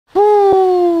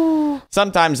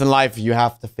Sometimes in life, you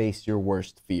have to face your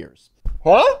worst fears.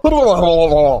 Huh?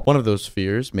 One of those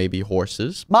fears may be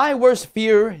horses. My worst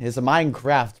fear is a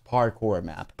Minecraft parkour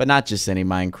map. But not just any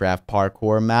Minecraft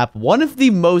parkour map. One of the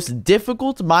most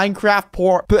difficult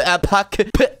parkour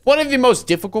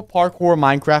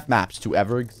Minecraft maps to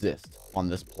ever exist on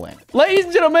this planet. Ladies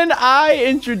and gentlemen, I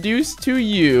introduce to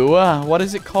you, what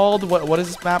is it called? What is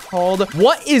this map called?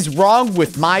 What is wrong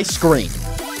with my screen?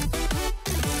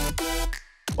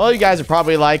 Well, you guys are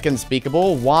probably like,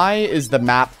 Unspeakable, why is the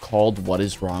map called What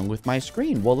is Wrong with My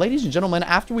Screen? Well, ladies and gentlemen,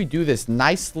 after we do this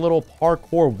nice little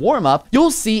parkour warm-up,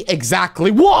 you'll see exactly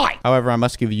why. However, I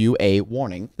must give you a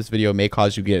warning. This video may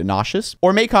cause you to get nauseous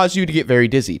or may cause you to get very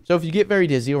dizzy. So if you get very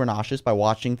dizzy or nauseous by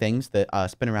watching things that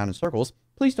spin around in circles,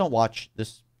 please don't watch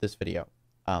this video.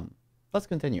 Let's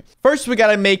continue. First, we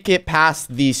gotta make it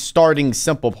past the starting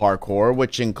simple parkour,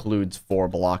 which includes 4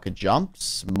 block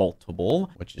jumps,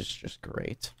 multiple, which is just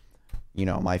great. You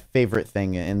know, my favorite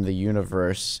thing in the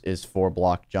universe is 4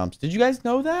 block jumps. Did you guys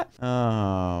know that?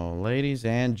 Oh, ladies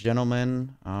and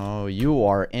gentlemen. Oh, you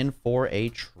are in for a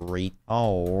treat.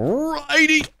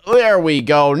 Alrighty. There we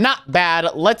go. Not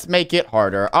bad. Let's make it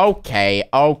harder. Okay,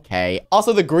 okay.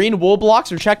 Also, the green wool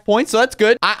blocks are checkpoints, so that's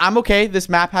good. I'm okay. This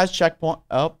map has checkpoint.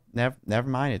 Oh, never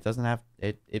mind. It doesn't have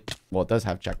well, it does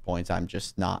have checkpoints. I'm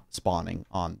just not spawning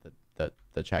on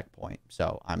the checkpoint.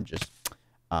 So I'm just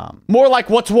more like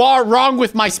what's wrong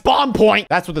with my spawn point.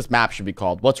 That's what this map should be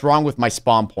called. What's wrong with my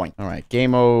spawn point? All right,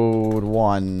 game mode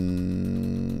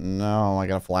 1. No, I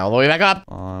gotta fly all the way back up.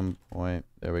 Point.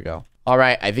 There we go. All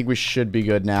right, I think we should be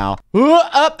good now.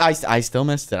 Up. I still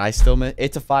missed it.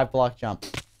 It's a 5 block jump.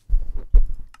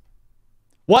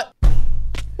 What?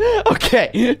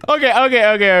 Okay.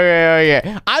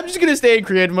 I'm just gonna stay in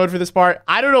creative mode for this part.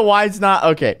 I don't know why it's not.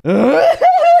 Okay.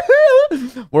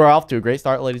 We're off to a great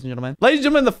start, ladies and gentlemen. Ladies and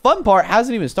gentlemen, the fun part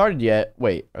hasn't even started yet.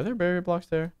 Wait, are there barrier blocks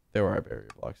there? There are barrier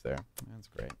blocks there. That's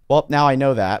great. Well, now I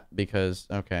know that because,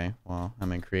 okay, well,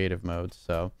 I'm in creative mode.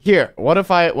 So here, what if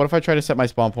I try to set my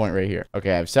spawn point right here?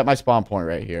 Okay, I've set my spawn point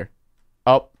right here.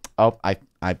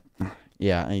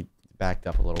 Yeah, I backed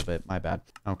up a little bit. My bad.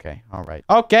 Okay, all right.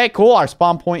 Okay, cool. Our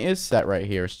spawn point is set right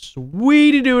here.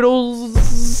 Sweetie doodles.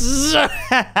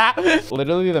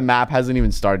 Literally, the map hasn't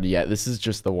even started yet. This is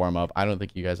just the warm-up. I don't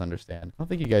think you guys understand. I don't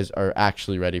think you guys are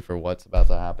actually ready for what's about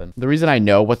to happen. The reason I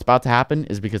know what's about to happen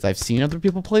is because I've seen other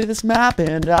people play this map,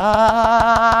 and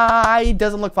it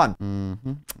doesn't look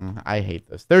fun. I hate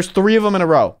this. There's 3 of them in a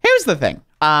row. Here's the thing.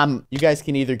 You guys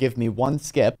can either give me 1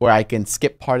 skip where I can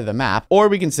skip part of the map, or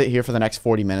we can sit here for the next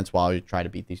 40 minutes while we try to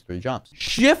beat these 3 jumps.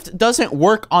 Shift doesn't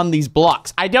work on these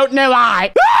blocks. I don't know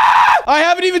why. I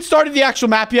haven't even started the actual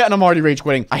map yet, and I'm already rage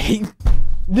quitting. I hate...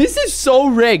 This is so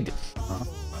rigged.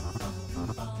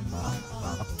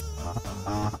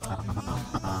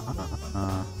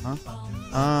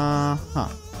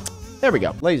 There we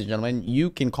go. Ladies and gentlemen, you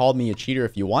can call me a cheater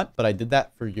if you want, but I did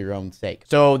that for your own sake.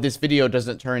 So this video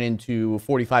doesn't turn into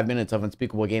 45 minutes of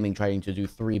Unspeakable Gaming trying to do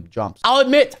 3 jumps. I'll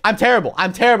admit, I'm terrible.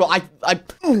 I'm terrible.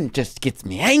 Just gets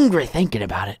me angry thinking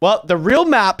about it. Well, the real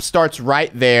map starts right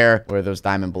there where those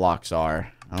diamond blocks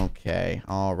are. Okay.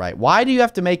 All right. Why do you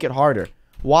have to make it harder?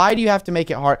 Why do you have to make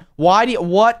it hard? Why do you...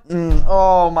 What?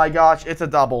 Oh my gosh. It's a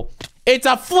double. It's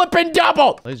a flippin'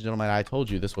 double! Ladies and gentlemen, I told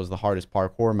you this was the hardest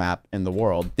parkour map in the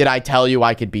world. Did I tell you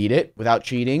I could beat it without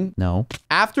cheating? No.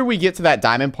 After we get to that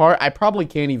diamond part, I probably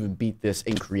can't even beat this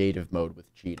in creative mode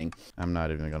with cheating. I'm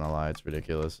not even gonna lie. It's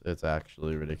ridiculous. It's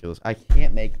actually ridiculous. I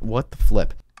can't make... What the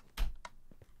flip?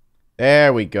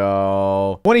 There we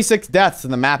go. 26 deaths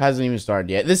and the map hasn't even started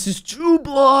yet. This is 2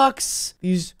 blocks.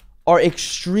 These are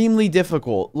extremely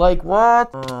difficult. Like, what?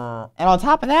 And on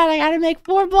top of that, I gotta make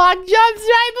 4 block jumps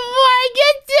right before I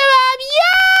get to them.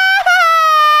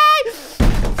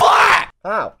 Yay!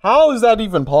 How? How is that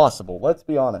even possible? Let's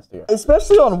be honest here.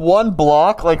 Especially on 1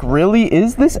 block. Like, really?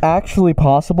 Is this actually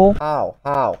possible? How?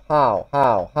 Oh!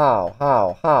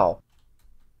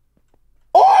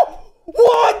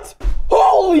 What?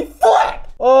 Holy flip!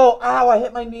 Oh, ow, I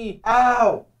hit my knee.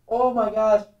 Ow. Oh my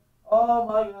gosh. Oh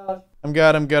my gosh. I'm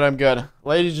good.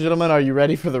 Ladies and gentlemen, are you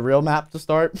ready for the real map to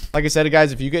start? Like I said,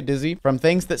 guys, if you get dizzy from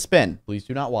things that spin, please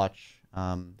do not watch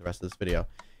the rest of this video.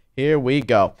 Here we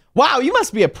go. Wow, you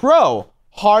must be a pro.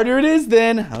 Harder it is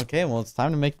then. Okay, well, it's time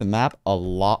to make the map a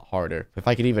lot harder. If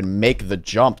I could even make the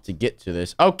jump to get to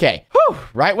this. Okay. Whew.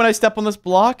 Right when I step on this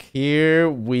block,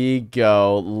 here we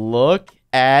go. Look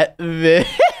at this.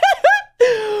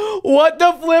 What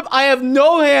the flip? I have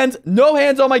no hands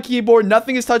on my keyboard.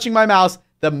 Nothing is touching my mouse.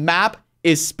 The map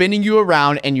is spinning you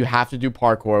around and you have to do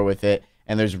parkour with it.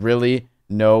 And there's really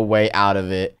No way out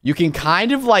of it. You can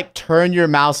kind of like turn your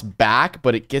mouse back,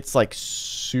 but it gets like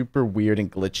super weird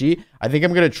and glitchy. I think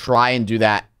I'm going to try and do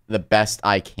that the best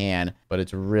I can, but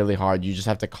it's really hard. You just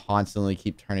have to constantly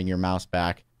keep turning your mouse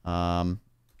back. Oh,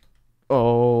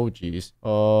 geez.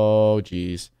 Oh,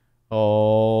 geez.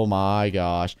 Oh my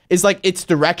gosh. It's like, it's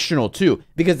directional too,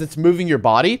 because it's moving your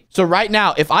body. So right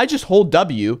now, if I just hold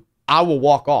W, I will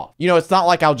walk off. You know, it's not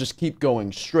like I'll just keep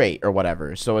going straight or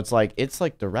whatever. So it's like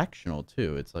directional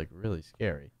too. It's like really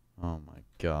scary. Oh my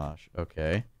gosh.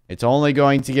 Okay. It's only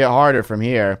going to get harder from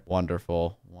here.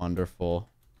 Wonderful. Wonderful.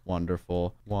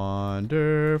 Wonderful.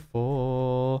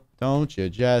 Wonderful. Don't you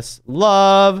just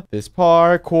love this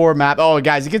parkour map? Oh,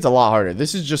 guys, it gets a lot harder.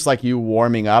 This is just like you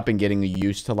warming up and getting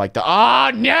used to like the...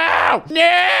 Oh, no!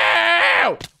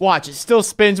 No! Watch, it still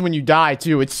spins when you die,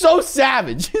 too. It's so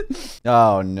savage.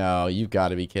 Oh, no. You've got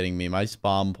to be kidding me. My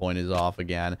spawn point is off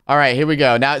again. All right, here we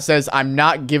go. Now it says, I'm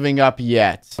not giving up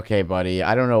yet. Okay, buddy.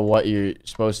 I don't know what you're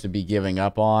supposed to be giving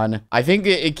up on. I think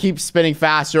it keeps spinning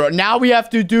faster. Now we have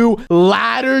to do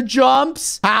ladder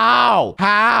jumps? How?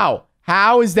 How?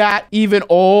 How is that even?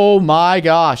 Oh my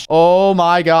gosh. Oh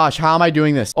my gosh. How am I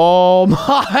doing this? Oh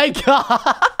my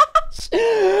gosh.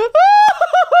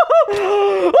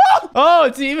 Oh,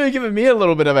 it's even giving me a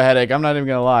little bit of a headache. I'm not even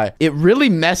gonna lie. It really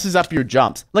messes up your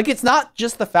jumps. Like, it's not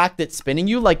just the fact that it's spinning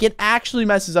you. Like, it actually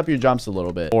messes up your jumps a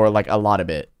little bit. Or like a lot of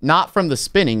it. Not from the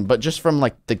spinning, but just from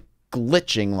like the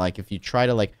glitching. Like if you try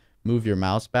to like move your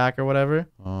mouse back or whatever.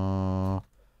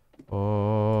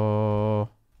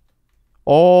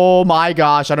 Oh my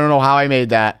gosh. I don't know how I made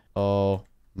that. Oh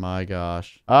my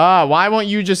gosh. Why won't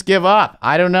you just give up?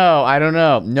 I don't know. I don't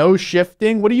know. No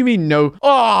shifting? What do you mean no?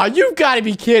 Oh, you've got to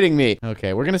be kidding me.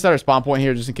 Okay, we're going to set our spawn point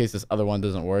here just in case this other one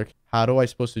doesn't work. How do I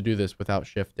supposed to do this without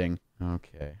shifting?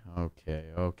 Okay, okay,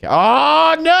 okay.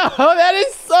 Oh no, that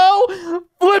is so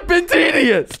flippin'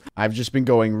 tedious. I've just been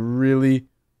going really...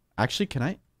 Actually, can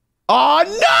I... Oh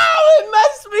no, it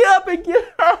messed me up again.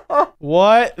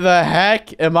 What the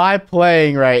heck am I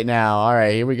playing right now? All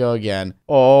right, here we go again.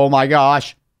 Oh my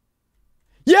gosh.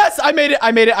 Yes, I made it.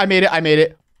 I made it. I made it. I made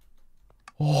it.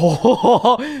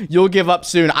 Oh, you'll give up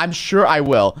soon. I'm sure I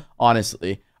will,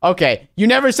 honestly. Okay, you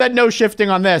never said no shifting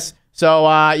on this. So,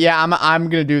 yeah, I'm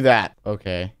gonna do that.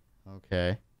 Okay.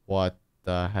 Okay. What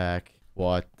the heck?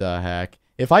 What the heck?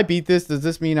 If I beat this, does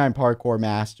this mean I'm parkour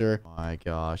master? Oh my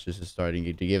gosh, this is starting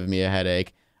to give me a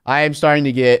headache. I am starting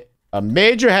to get a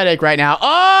major headache right now.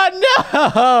 Oh,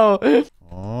 no!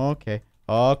 Okay.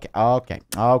 Okay. Okay.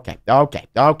 Okay. Okay.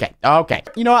 Okay. Okay.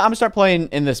 You know what? I'm gonna start playing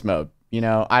in this mode. You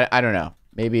know, I don't know.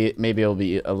 Maybe it'll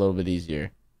be a little bit easier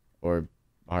or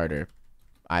harder.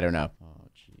 I don't know. Oh,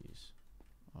 jeez.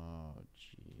 Oh,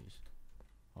 jeez.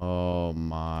 Oh,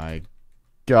 my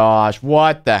gosh,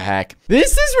 what the heck?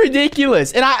 This is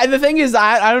ridiculous. And the thing is,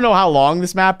 I don't know how long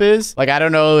this map is. Like, I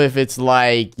don't know if it's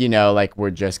like, you know, like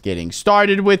we're just getting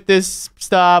started with this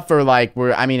stuff or like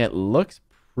I mean, it looks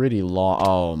pretty long.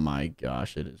 Oh my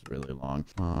gosh, it is really long.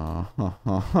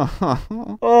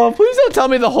 Oh, please don't tell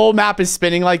me the whole map is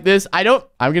spinning like this. I'm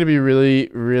gonna be really,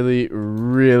 really,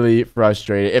 really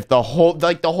frustrated if the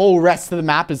whole rest of the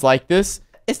map is like this.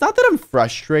 It's not that I'm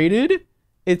frustrated.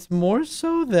 It's more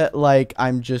so that, like,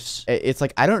 it's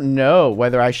like, I don't know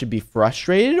whether I should be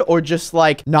frustrated or just,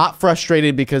 like, not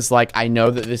frustrated because, like, I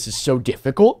know that this is so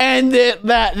difficult and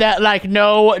that like,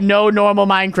 no normal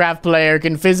Minecraft player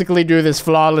can physically do this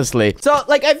flawlessly. So,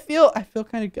 like, I feel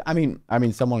kind of good. I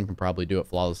mean, someone can probably do it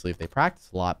flawlessly if they practice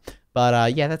a lot.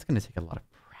 But, yeah, that's going to take a lot of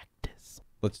practice.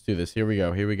 Let's do this. Here we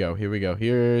go. Here we go. Here we go.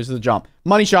 Here's the jump.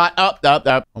 Money shot. Up, up,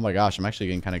 up. Oh, my gosh. I'm actually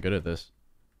getting kind of good at this.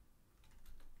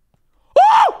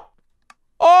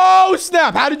 Oh,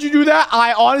 snap. How did you do that?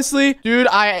 I honestly, dude,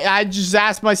 I just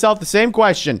asked myself the same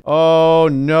question. Oh,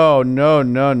 no, no,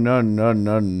 no, no, no,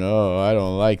 no, no. I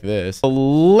don't like this.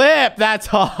 Flip. That's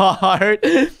hard.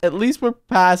 At least we're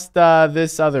past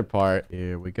this other part.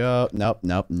 Here we go. Nope,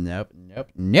 nope, nope, nope,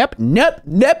 nope, nope,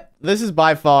 nope. This is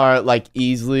by far, like,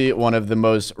 easily one of the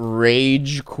most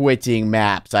rage-quitting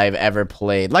maps I've ever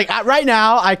played. Like, right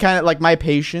now, I kind of, like, my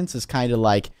patience is kind of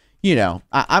like... You know,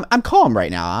 I'm calm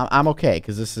right now. I'm okay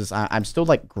because this is I'm still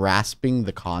like grasping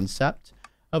the concept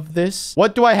of this.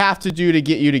 What do I have to do to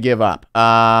get you to give up?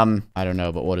 I don't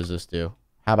know, but what does this do?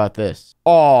 How about this?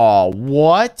 Oh,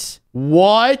 what?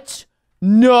 What?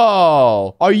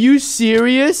 No. Are you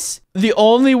serious? The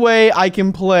only way I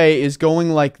can play is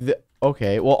going like the...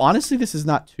 Okay, well, honestly, this is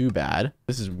not too bad.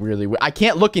 This is really weird. I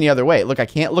can't look any other way. Look, I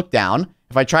can't look down.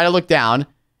 If I try to look down...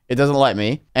 It doesn't let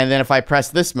me. And then if I press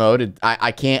this mode,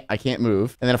 I can't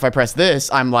move. And then if I press this,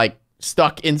 I'm like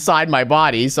stuck inside my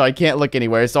body, so I can't look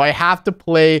anywhere. So I have to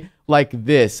play like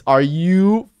this. Are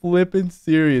you flipping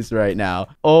serious right now?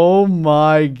 Oh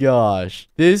my gosh.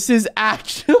 This is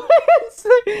actually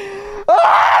insane.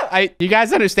 You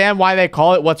guys understand why they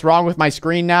call it what's wrong with my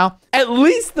screen now? At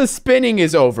least the spinning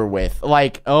is over with.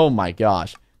 Like, oh my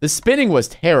gosh. The spinning was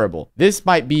terrible. This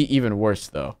might be even worse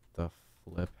though. The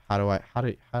flip.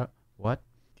 What?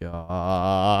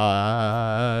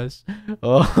 Gosh.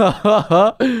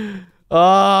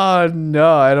 Oh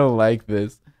no, I don't like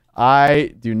this.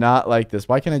 I do not like this.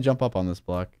 Why can't I jump up on this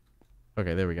block?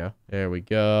 Okay, there we go. There we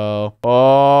go.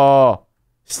 Oh,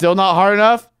 still not hard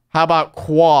enough? How about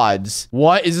quads?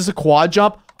 What? Is this a quad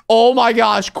jump? Oh my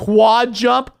gosh, quad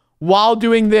jump while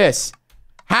doing this.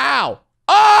 How?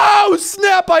 Oh,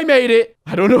 snap, I made it.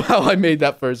 I don't know how I made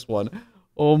that first one.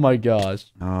 Oh my gosh.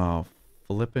 Oh,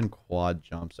 flipping quad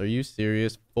jumps. Are you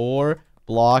serious? 4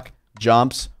 block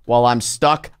jumps while I'm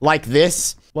stuck like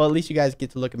this? Well, at least you guys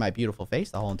get to look at my beautiful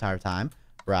face the whole entire time.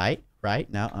 Right?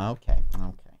 Right? No? Okay.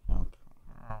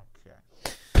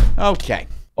 Okay.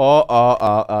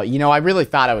 You know, I really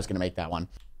thought I was going to make that one.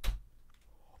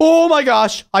 Oh my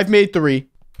gosh. I've made 3.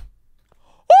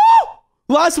 Oh!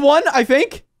 Last one, I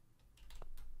think.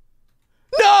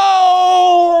 No!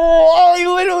 I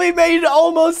literally made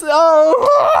almost...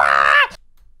 Oh!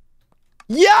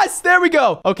 Yes, there we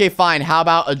go. Okay, fine. How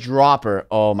about a dropper?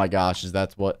 Oh my gosh, is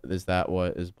that what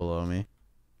is below me?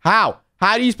 How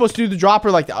are you supposed to do the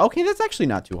dropper like that? Okay, that's actually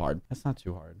not too hard. That's not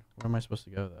too hard. Where am I supposed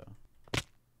to go though?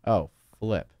 Oh,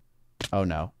 flip. Oh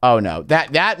no. Oh no.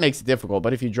 That makes it difficult.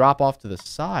 But if you drop off to the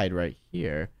side right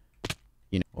here,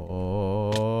 you know.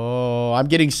 Oh, I'm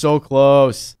getting so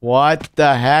close. What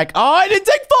the heck? Oh, I didn't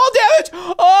take fall damage.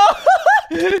 Oh.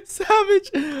 Savage.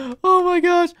 Oh my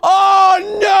gosh. Oh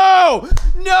no.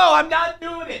 No, I'm not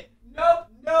doing it. Nope.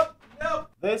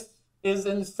 This is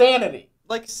insanity.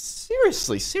 Like,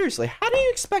 seriously. How do you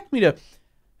expect me to...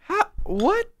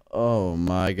 What? Oh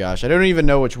my gosh. I don't even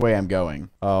know which way I'm going.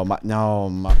 Oh my... No.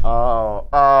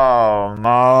 Oh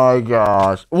my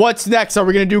gosh. What's next? Are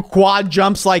we going to do quad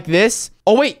jumps like this?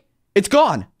 Oh wait. It's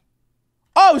gone.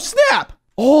 Oh, snap.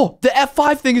 Oh, the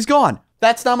F5 thing is gone.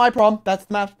 That's not my problem. That's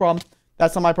the map's problem.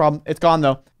 That's not my problem. It's gone,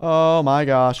 though. Oh, my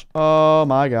gosh. Oh,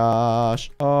 my gosh.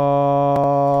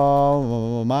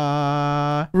 Oh,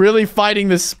 my. Really fighting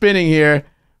the spinning here.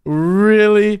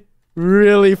 Really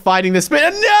fighting the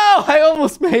spin. No! I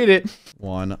almost made it.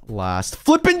 One last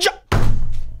flipping jump.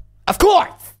 Of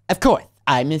course.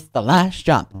 I missed the last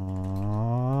jump.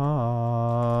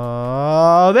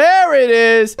 Oh, there it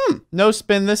is. No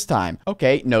spin this time.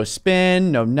 Okay, no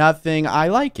spin, no nothing. I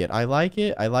like it. I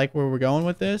like where we're going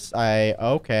with this.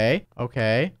 Okay.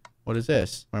 What is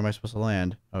this? Where am I supposed to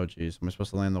land? Oh, geez. Am I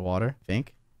supposed to land in the water?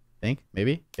 Think?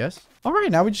 Maybe? Yes? All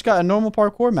right, now we just got a normal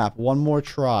parkour map. One more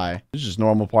try. This is just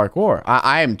normal parkour.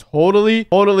 I am totally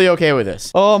okay with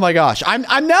this. Oh my gosh.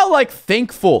 I'm now like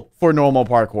thankful for normal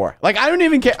parkour. Like I don't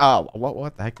even care. Oh,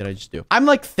 what the heck did I just do? I'm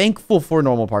like thankful for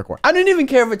normal parkour. I don't even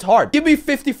care if it's hard. Give me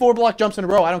 54 block jumps in a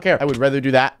row. I don't care. I would rather do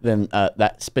that than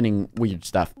that spinning weird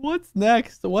stuff. What's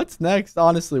next?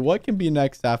 Honestly, what can be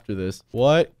next after this?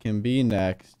 What can be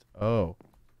next? Oh,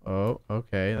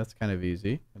 okay. That's kind of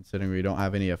easy, considering we don't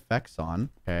have any effects on.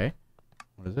 Okay.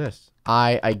 What is this?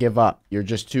 I give up. You're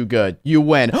just too good. You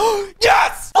win.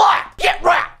 Yes! Get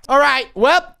wrecked! All right.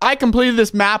 Well, I completed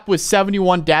this map with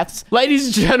 71 deaths. Ladies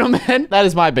and gentlemen, that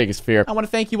is my biggest fear. I want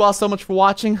to thank you all so much for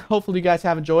watching. Hopefully you guys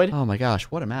have enjoyed. Oh my gosh,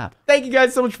 what a map. Thank you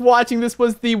guys so much for watching. This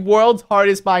was the world's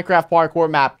hardest Minecraft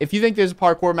parkour map. If you think there's a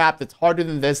parkour map that's harder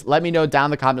than this, let me know down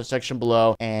in the comment section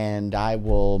below, and I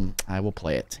will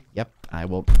play it. Yep. I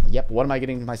will. Yep. What am I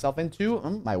getting myself into?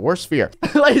 My worst fear.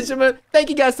 Ladies and gentlemen, thank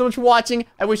you guys so much for watching.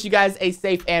 I wish you guys a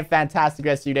safe and fantastic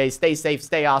rest of your day. Stay safe,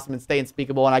 stay awesome, and stay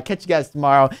unspeakable. And I'll catch you guys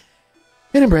tomorrow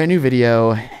in a brand new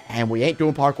video. And we ain't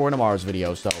doing parkour in tomorrow's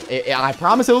video. So I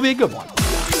promise it will be a good one.